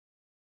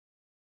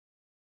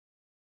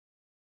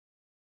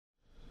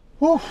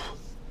Whew.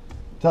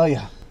 Tell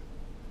ya.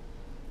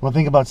 Well,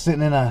 think about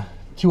sitting in a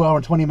 2-hour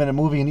and 20-minute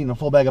movie and eating a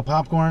full bag of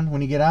popcorn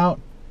when you get out.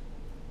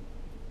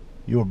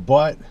 Your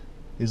butt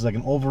is like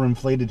an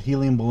overinflated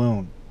helium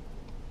balloon.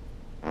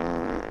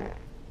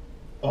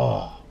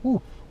 Oh,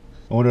 whew.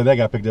 I wonder if that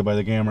got picked up by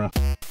the camera.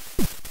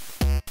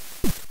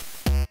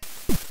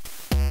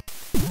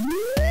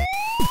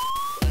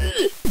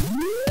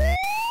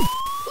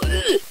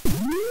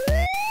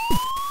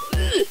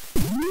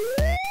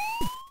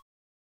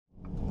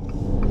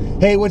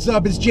 Hey, what's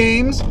up? It's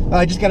James.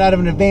 I just got out of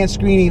an advanced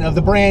screening of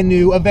the brand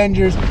new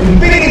Avengers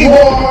Infinity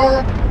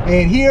War,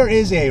 and here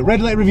is a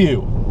red light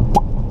review.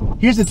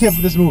 Here's the tip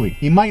for this movie.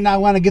 You might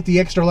not want to get the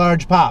extra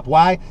large pop.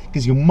 Why?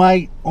 Because you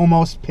might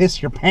almost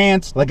piss your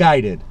pants like I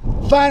did.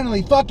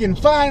 Finally, fucking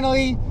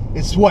finally,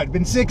 it's what,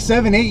 been 6,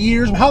 7, 8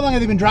 years? How long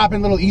have they been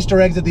dropping little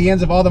Easter eggs at the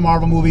ends of all the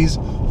Marvel movies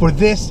for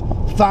this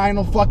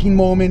final fucking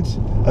moment?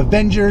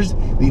 Avengers,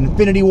 the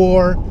Infinity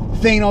War.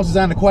 Thanos is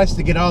on a quest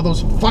to get all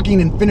those fucking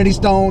Infinity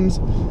Stones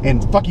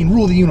and fucking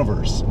rule the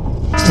universe.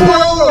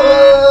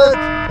 Spoiler!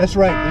 That's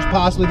right, there's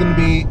possibly going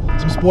to be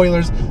some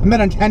spoilers. I'm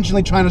not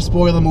intentionally trying to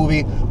spoil the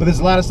movie, but there's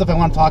a lot of stuff I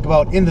want to talk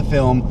about in the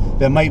film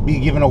that might be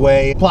giving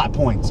away plot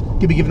points,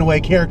 could be giving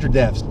away character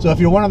deaths. So if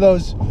you're one of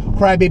those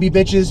crybaby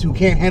bitches who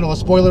can't handle a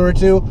spoiler or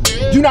two,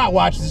 do not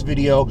watch this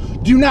video.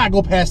 Do not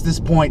go past this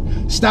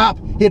point. Stop,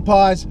 hit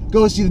pause,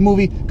 go see the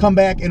movie, come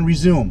back and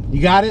resume.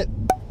 You got it?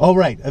 All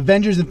right,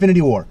 Avengers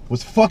Infinity War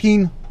was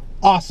fucking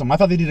awesome. I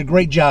thought they did a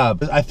great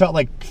job. I felt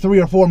like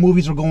 3 or 4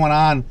 movies were going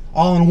on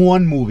all in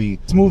one movie.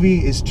 This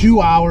movie is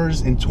 2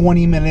 hours and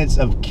 20 minutes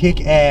of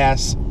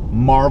kick-ass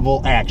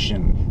Marvel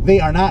action. They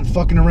are not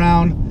fucking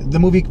around. The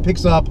movie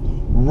picks up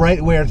right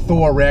where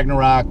Thor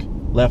Ragnarok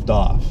left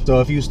off.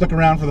 So if you stuck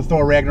around for the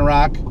Thor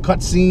Ragnarok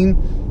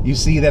cutscene, you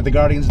see that the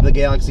Guardians of the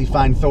Galaxy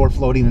find Thor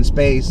floating in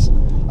space.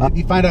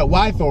 You find out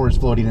why Thor is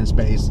floating in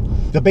space.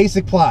 The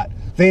basic plot.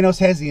 Thanos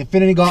has the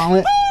Infinity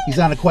Gauntlet. He's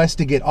on a quest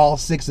to get all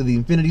 6 of the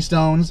Infinity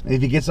Stones.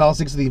 If he gets all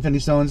 6 of the Infinity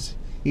Stones,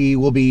 he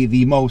will be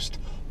the most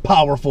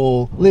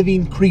powerful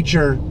living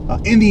creature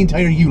in the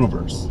entire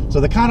universe. So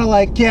they're kind of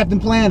like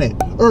Captain Planet.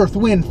 Earth,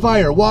 wind,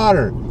 fire,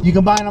 water. You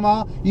combine them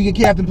all, you get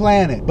Captain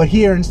Planet. But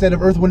here, instead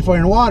of earth, wind, fire,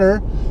 and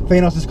water,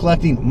 Thanos is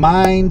collecting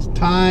mind,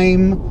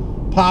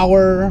 time,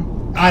 power.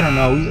 I don't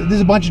know. There's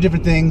a bunch of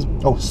different things.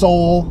 Oh,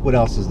 soul. What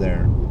else is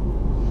there?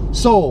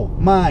 Soul,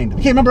 mind. I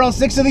can't remember all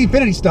 6 of the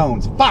Infinity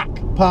Stones. Fuck.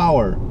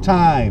 Power,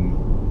 time.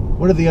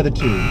 What are the other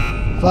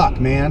 2? Fuck,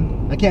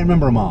 man. I can't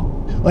remember them all.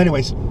 Well,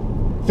 anyways,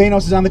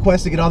 Thanos is on the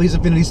quest to get all these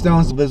Infinity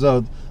Stones. There's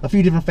a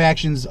few different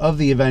factions of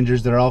the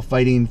Avengers that are all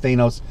fighting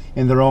Thanos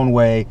in their own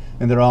way,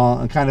 and they're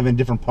all kind of in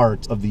different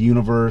parts of the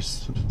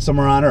universe. Some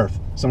are on Earth,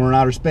 some are in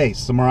outer space,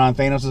 some are on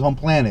Thanos' home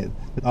planet,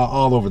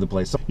 all over the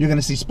place. So you're going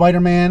to see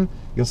Spider-Man,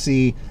 you'll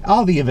see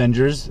all the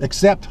Avengers,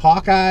 except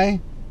Hawkeye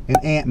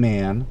and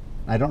Ant-Man.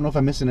 I don't know if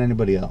I'm missing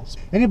anybody else.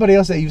 Anybody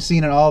else that you've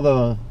seen in all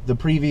the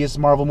previous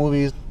Marvel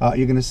movies,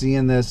 you're going to see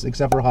in this,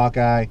 except for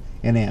Hawkeye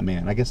and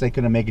Ant-Man. I guess they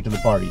couldn't make it to the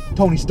party.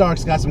 Tony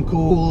Stark's got some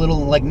cool little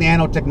like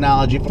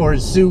nanotechnology for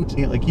his suit.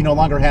 Like he no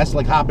longer has to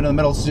like hop into the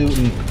metal suit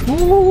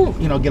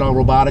and get all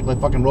robotic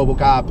like fucking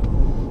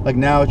RoboCop. Like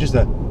now it's just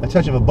a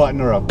touch of a button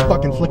or a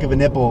fucking flick of a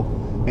nipple,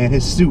 and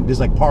his suit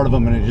is like part of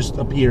him and it just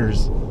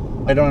appears.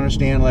 I don't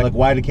understand like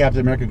why did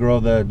Captain America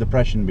grow the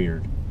depression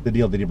beard? The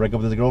deal? Did he break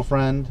up with his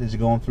girlfriend? Is he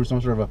going through some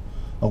sort of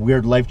a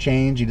weird life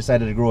change? He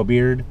decided to grow a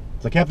beard.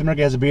 It's like Captain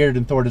America has a beard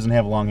and Thor doesn't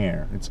have long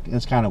hair.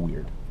 It's kind of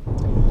weird.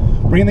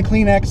 Bring in the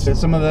Kleenex.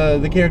 Some of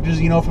the characters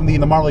from the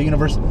Marvel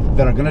Universe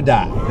that are gonna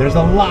die. There's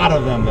a lot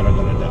of them that are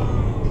gonna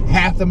die.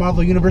 Half the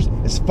Marvel Universe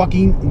is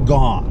fucking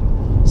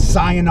gone.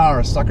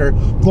 Sayonara, sucker.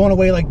 Blown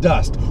away like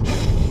dust.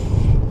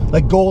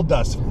 Like gold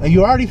dust.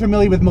 You're already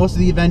familiar with most of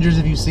the Avengers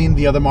if you've seen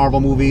the other Marvel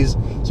movies,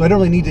 so I don't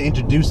really need to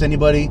introduce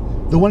anybody.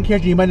 The one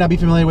character you might not be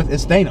familiar with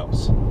is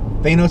Thanos.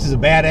 Thanos is a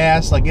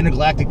badass, like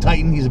intergalactic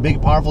titan. He's a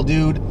big, powerful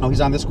dude.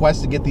 He's on this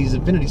quest to get these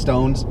Infinity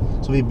Stones,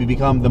 so he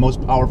become the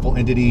most powerful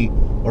entity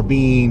or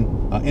being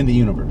in the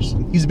universe.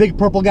 He's a big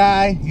purple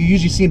guy. You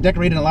usually see him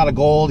decorated in a lot of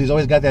gold. He's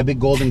always got that big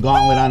golden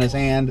gauntlet on his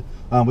hand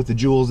with the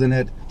jewels in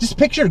it. Just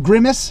picture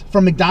Grimace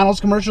from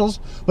McDonald's commercials,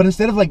 but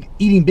instead of like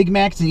eating Big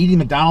Macs and eating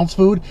McDonald's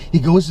food, he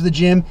goes to the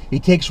gym, he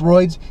takes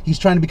roids, he's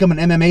trying to become an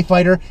MMA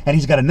fighter, and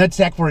he's got a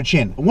nutsack for a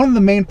chin. One of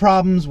the main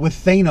problems with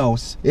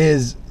Thanos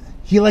is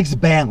he likes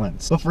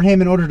balance, but for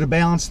him, in order to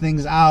balance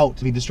things out,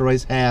 he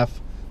destroys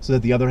half so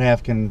that the other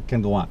half can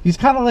go on. He's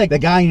kind of like the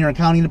guy in your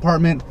accounting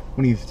department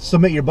when you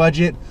submit your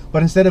budget,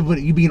 but instead of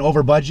you being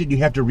over budget, you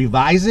have to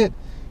revise it.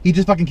 He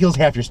just fucking kills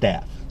half your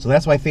staff. So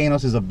that's why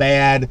Thanos is a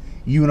bad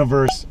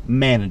universe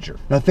manager.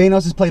 Now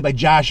Thanos is played by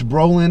Josh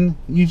Brolin.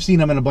 You've seen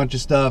him in a bunch of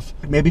stuff,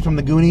 maybe from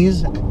the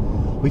Goonies.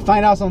 We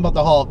find out something about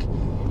the Hulk.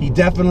 He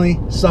definitely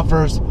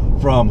suffers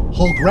from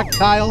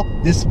Hulk-rectile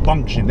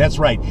dysfunction. That's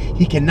right,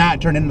 he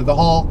cannot turn into the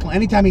Hulk.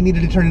 Anytime he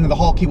needed to turn into the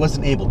Hulk, he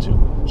wasn't able to.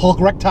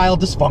 Hulk-rectile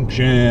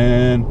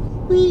dysfunction.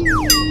 Whee!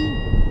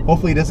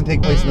 Hopefully it doesn't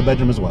take place in the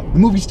bedroom as well. The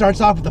movie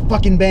starts off with a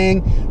fucking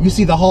bang. You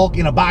see the Hulk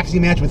in a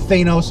boxing match with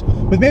Thanos.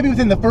 But maybe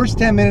within the first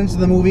 10 minutes of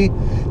the movie,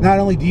 not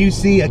only do you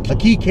see a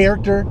key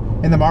character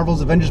in the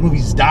Marvel's Avengers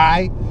movies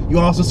die, you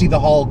also see the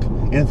Hulk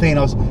and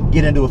Thanos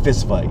get into a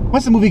fist fight.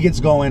 Once the movie gets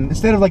going,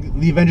 instead of like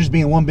the Avengers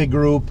being one big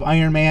group,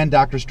 Iron Man,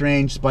 Doctor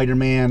Strange,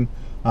 Spider-Man,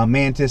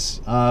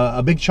 Mantis,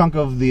 a big chunk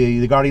of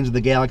the Guardians of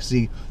the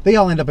Galaxy, they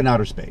all end up in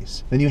outer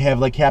space. Then you have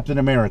like Captain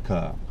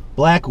America,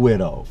 Black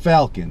Widow,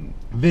 Falcon,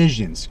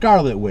 Vision,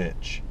 Scarlet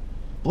Witch,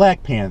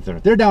 Black Panther.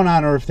 They're down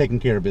on Earth taking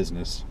care of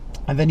business.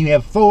 And then you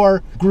have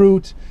Thor,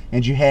 Groot,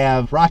 and you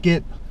have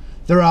Rocket.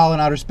 They're all in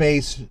outer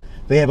space.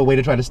 They have a way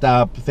to try to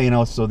stop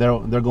Thanos, so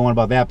they're going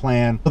about that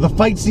plan. So the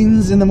fight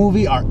scenes in the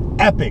movie are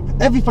epic.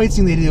 Every fight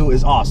scene they do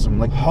is awesome.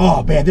 Like,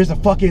 oh man, there's a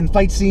fucking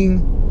fight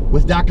scene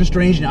with Doctor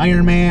Strange and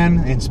Iron Man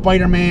and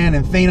Spider-Man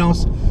and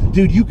Thanos.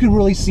 Dude, you can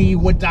really see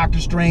what Doctor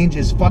Strange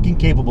is fucking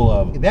capable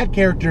of. That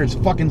character is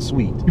fucking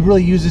sweet. He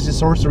really uses his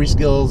sorcery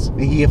skills,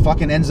 and he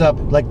fucking ends up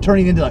like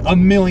turning into like a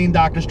million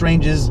Doctor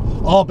Stranges,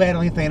 all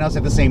battling Thanos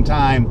at the same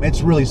time.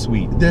 It's really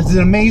sweet. There's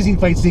an amazing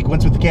fight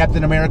sequence with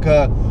Captain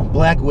America,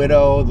 Black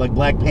Widow, like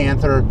Black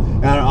Panther,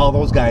 and all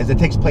those guys that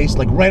takes place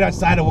like right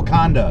outside of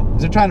Wakanda.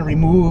 They're trying to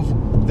remove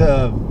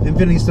the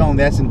Infinity Stone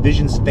that's in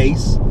Vision's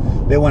face.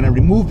 They want to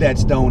remove that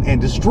stone and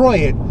destroy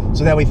it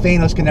so that way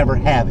Thanos can never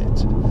have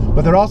it.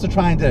 But they're also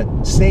trying to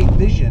save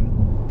Vision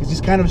because he's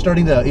kind of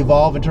starting to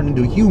evolve and turn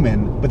into a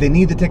human, but they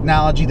need the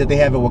technology that they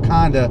have at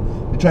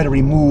Wakanda to try to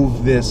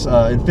remove this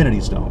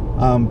Infinity Stone.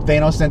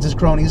 Thanos sends his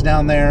cronies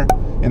down there,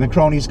 and the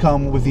cronies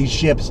come with these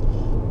ships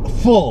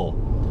full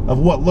of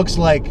what looks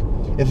like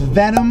if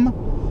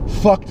Venom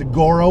fucked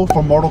Goro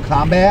from Mortal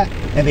Kombat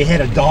and they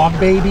had a dog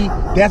baby.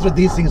 That's what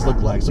these things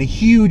look like. So a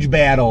huge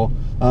battle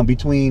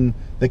between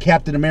the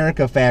Captain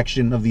America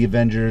faction of the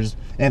Avengers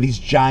and these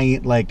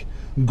giant like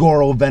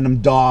Goro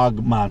Venom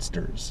dog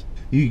monsters.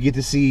 You get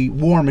to see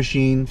War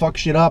Machine fuck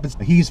shit up.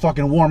 He's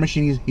fucking War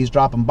Machine. He's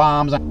dropping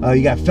bombs.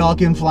 You got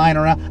Falcon flying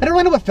around. I don't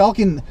really know what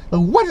Falcon,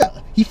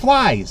 he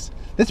flies.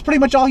 That's pretty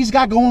much all he's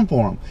got going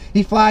for him.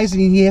 He flies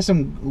and he has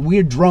some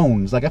weird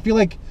drones. Like I feel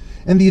like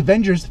in the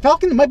Avengers,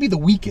 Falcon might be the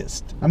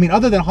weakest. I mean,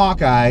 other than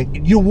Hawkeye,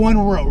 you're one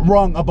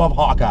rung above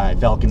Hawkeye,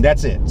 Falcon.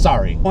 That's it.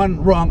 Sorry.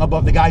 One rung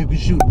above the guy who can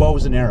shoot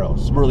bows and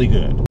arrows. Really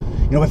good.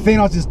 You know, but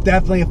Thanos is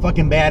definitely a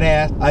fucking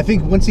badass. I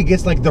think once he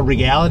gets like the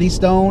reality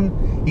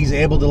stone, he's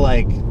able to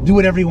like do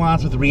whatever he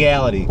wants with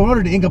reality. In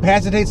order to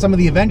incapacitate some of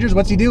the Avengers,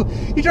 what's he do?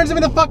 He turns them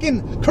into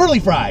fucking curly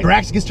fry.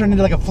 Drax gets turned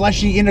into like a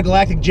fleshy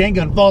intergalactic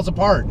Jenga and falls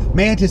apart.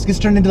 Mantis gets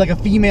turned into like a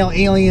female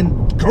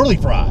alien curly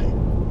fry.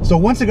 So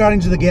once the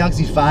Guardians of the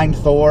Galaxy find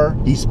Thor,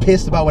 he's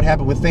pissed about what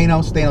happened with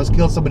Thanos. Thanos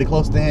killed somebody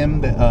close to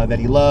him that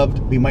he loved.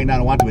 He might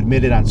not want to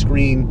admit it on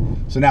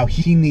screen. So now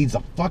he needs a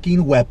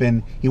fucking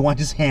weapon. He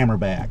wants his hammer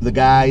back. The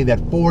guy that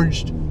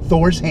forged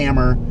Thor's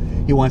hammer,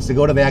 he wants to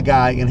go to that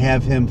guy and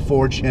have him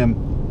forge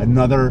him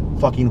another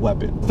fucking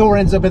weapon. Thor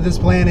ends up at this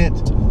planet.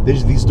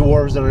 There's these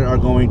dwarves that are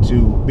going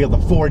to be able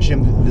to forge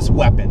him this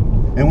weapon.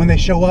 And when they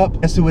show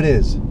up, guess who it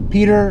is?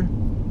 Peter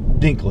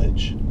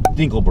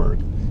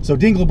Dinklberg. So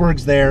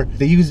Dinkelberg's there.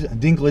 They use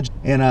Dinklage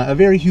in a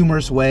very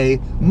humorous way.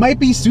 Might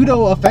be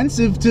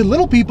pseudo-offensive to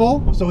little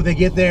people. So they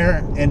get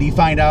there and you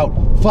find out,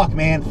 fuck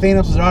man,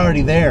 Thanos is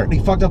already there. He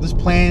fucked up this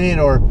planet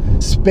or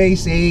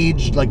space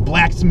age, like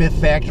blacksmith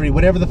factory,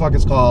 whatever the fuck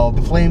it's called.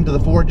 The flame to the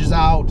forge is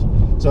out.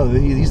 So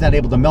he's not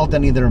able to melt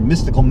any of their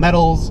mystical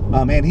metals.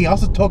 And he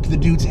also took the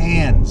dude's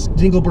hands.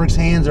 Dinkelberg's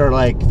hands are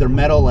like, they're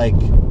metal, like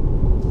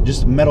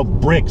just metal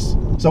bricks.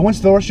 So once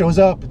Thor shows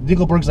up,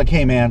 Dinkelberg's like,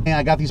 hey man,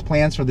 I got these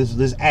plans for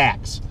this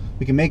axe.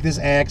 We can make this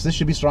axe. This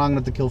should be strong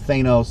enough to kill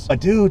Thanos. But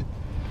dude,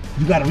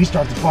 you gotta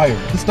restart the fire.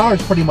 The star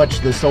is pretty much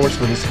the source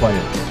for this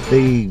fire.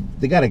 They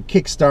gotta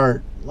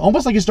kickstart,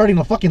 almost like you're starting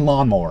a fucking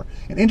lawnmower.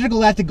 An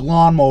intergalactic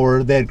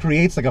lawnmower that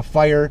creates like a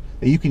fire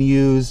that you can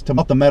use to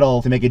melt the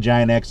metal to make a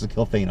giant axe to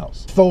kill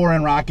Thanos. Thor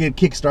and Rocket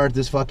kickstart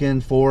this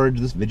fucking forge.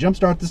 They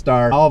jumpstart the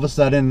star. All of a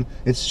sudden,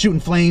 it's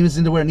shooting flames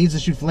into where it needs to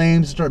shoot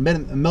flames. Start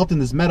melting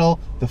this metal.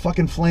 The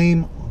fucking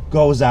flame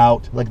goes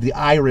out, like the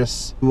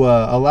iris, to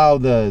allow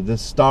the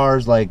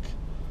stars like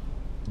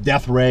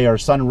death ray or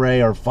sun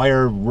ray or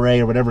fire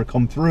ray or whatever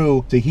come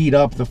through to heat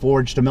up the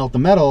forge to melt the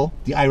metal.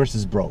 The iris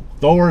is broke.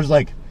 Thor's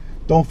like,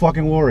 don't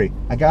fucking worry.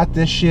 I got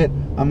this shit.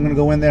 I'm gonna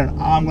go in there and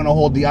I'm gonna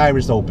hold the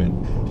iris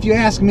open. If you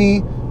ask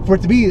me, for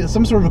it to be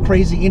some sort of a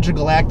crazy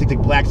intergalactic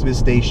blacksmith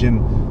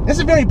station, that's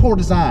a very poor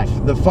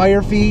design. The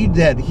fire feed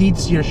that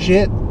heats your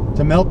shit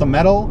to melt the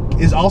metal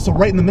is also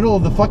right in the middle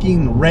of the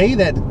fucking ray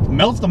that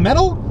melts the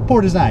metal?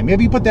 Poor design.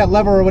 Maybe you put that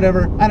lever or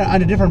whatever on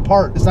a different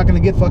part. It's not gonna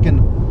get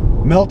fucking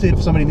melted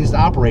if somebody needs to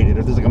operate it,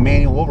 or if there's like a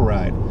manual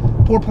override.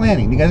 Poor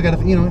planning. You guys gotta,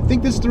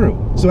 think this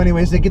through. So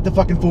anyways, they get the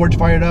fucking forge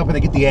fired up and they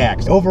get the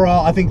axe.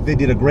 Overall, I think they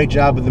did a great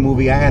job with the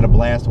movie. I had a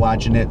blast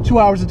watching it. 2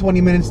 hours and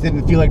 20 minutes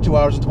didn't feel like 2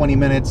 hours and 20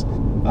 minutes.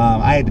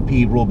 I had to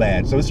pee real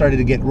bad, so it started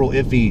to get real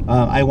iffy.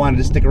 I wanted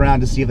to stick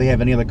around to see if they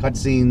have any other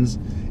cutscenes,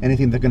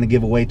 anything they're going to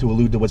give away to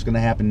allude to what's going to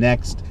happen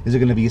next. Is it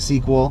going to be a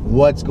sequel?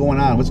 What's going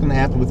on? What's going to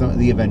happen with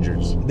the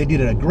Avengers? They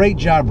did a great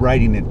job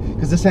writing it,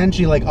 because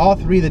essentially, like, all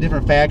three of the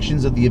different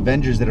factions of the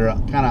Avengers that are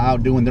kind of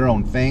out doing their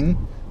own thing,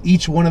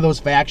 each one of those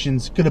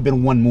factions could have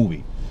been one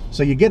movie.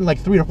 So you're getting like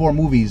 3 or 4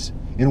 movies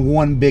in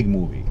one big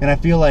movie. And I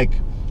feel like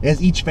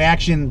as each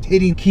faction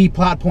hitting key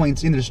plot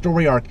points in their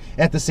story arc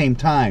at the same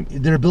time,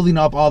 they're building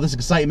up all this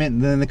excitement,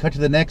 and then they cut to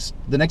the next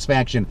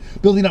faction,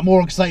 building up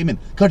more excitement,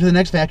 cut to the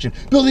next faction,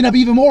 building up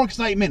even more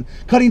excitement,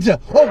 cutting to,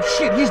 oh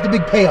shit, here's the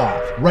big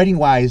payoff. Writing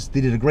wise,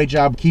 they did a great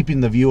job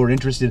keeping the viewer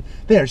interested.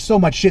 There's so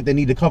much shit they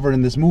need to cover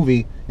in this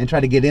movie and try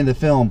to get in the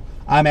film.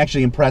 I'm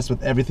actually impressed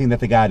with everything that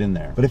they got in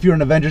there. But if you're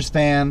an Avengers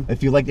fan,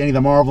 if you liked any of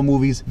the Marvel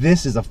movies,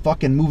 this is a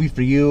fucking movie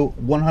for you,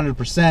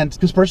 100%.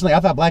 Because personally,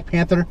 I thought Black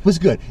Panther was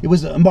good. It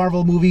was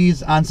Marvel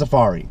movies on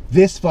safari.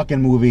 This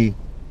fucking movie,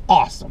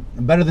 awesome.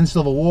 Better than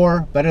Civil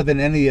War, better than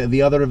any of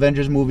the other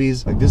Avengers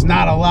movies. Like, there's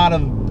not a lot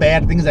of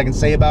bad things I can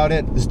say about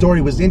it. The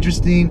story was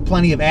interesting,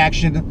 plenty of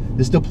action,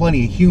 there's still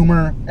plenty of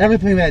humor.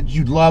 Everything that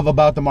you'd love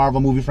about the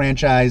Marvel movie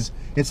franchise,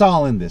 it's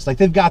all in this. Like,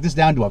 they've got this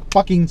down to a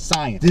fucking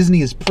science.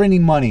 Disney is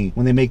printing money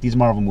when they make these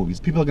Marvel movies.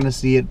 People are gonna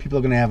see it, people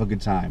are gonna have a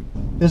good time.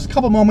 There's a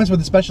couple moments where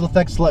the special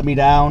effects let me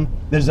down.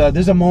 There's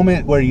a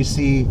moment where you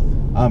see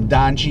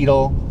Don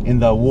Cheadle in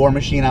the War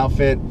Machine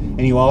outfit,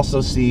 and you also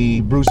see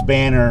Bruce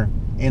Banner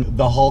in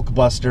the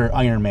Hulkbuster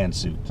Iron Man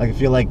suit. Like, I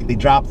feel like they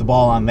dropped the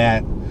ball on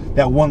that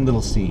one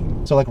little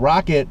scene. So like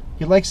Rocket,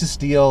 he likes to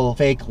steal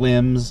fake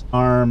limbs,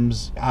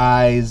 arms,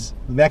 eyes,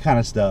 that kind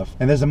of stuff.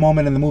 And there's a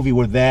moment in the movie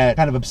where that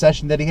kind of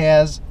obsession that he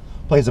has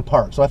plays a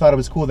part. So I thought it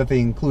was cool that they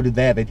included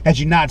that. Had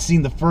you not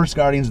seen the first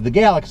Guardians of the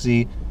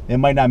Galaxy, it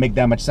might not make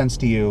that much sense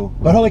to you.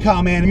 But holy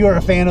cow, man, if you're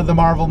a fan of the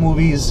Marvel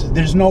movies,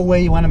 there's no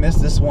way you want to miss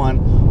this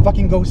one.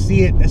 Fucking go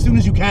see it as soon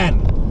as you can.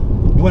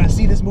 You want to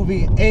see this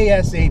movie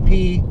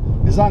ASAP.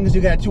 As long as you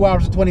got 2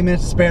 hours and 20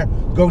 minutes to spare,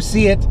 go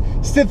see it.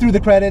 Sit through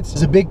the credits.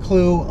 There's a big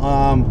clue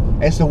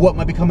as to what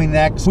might be coming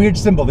next. Weird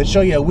symbol. They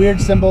show you a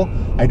weird symbol.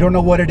 I don't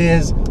know what it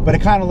is, but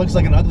it kind of looks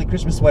like an ugly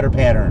Christmas sweater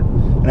pattern.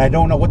 And I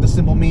don't know what the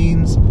symbol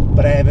means,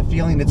 but I have a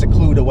feeling it's a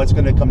clue to what's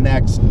going to come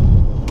next.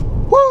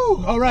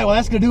 Woo! Alright, well,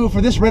 that's going to do it for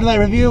this Red Light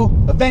review.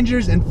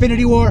 Avengers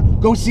Infinity War.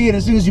 Go see it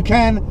as soon as you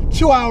can.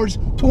 2 hours,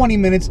 20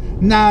 minutes,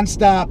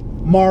 non-stop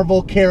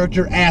Marvel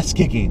character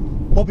ass-kicking.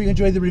 Hope you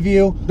enjoyed the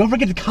review. Don't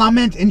forget to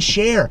comment and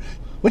share.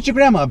 What's your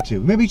grandma up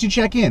to? Maybe you should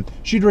check in.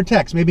 Shoot her a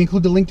text. Maybe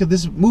include the link to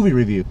this movie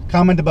review.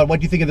 Comment about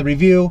what you think of the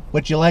review,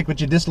 what you like, what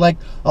you dislike.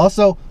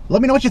 Also,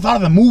 let me know what you thought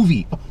of the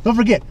movie. Don't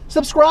forget,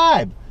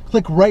 subscribe.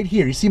 Click right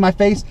here. You see my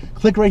face?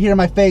 Click right here on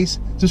my face.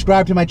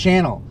 Subscribe to my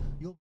channel.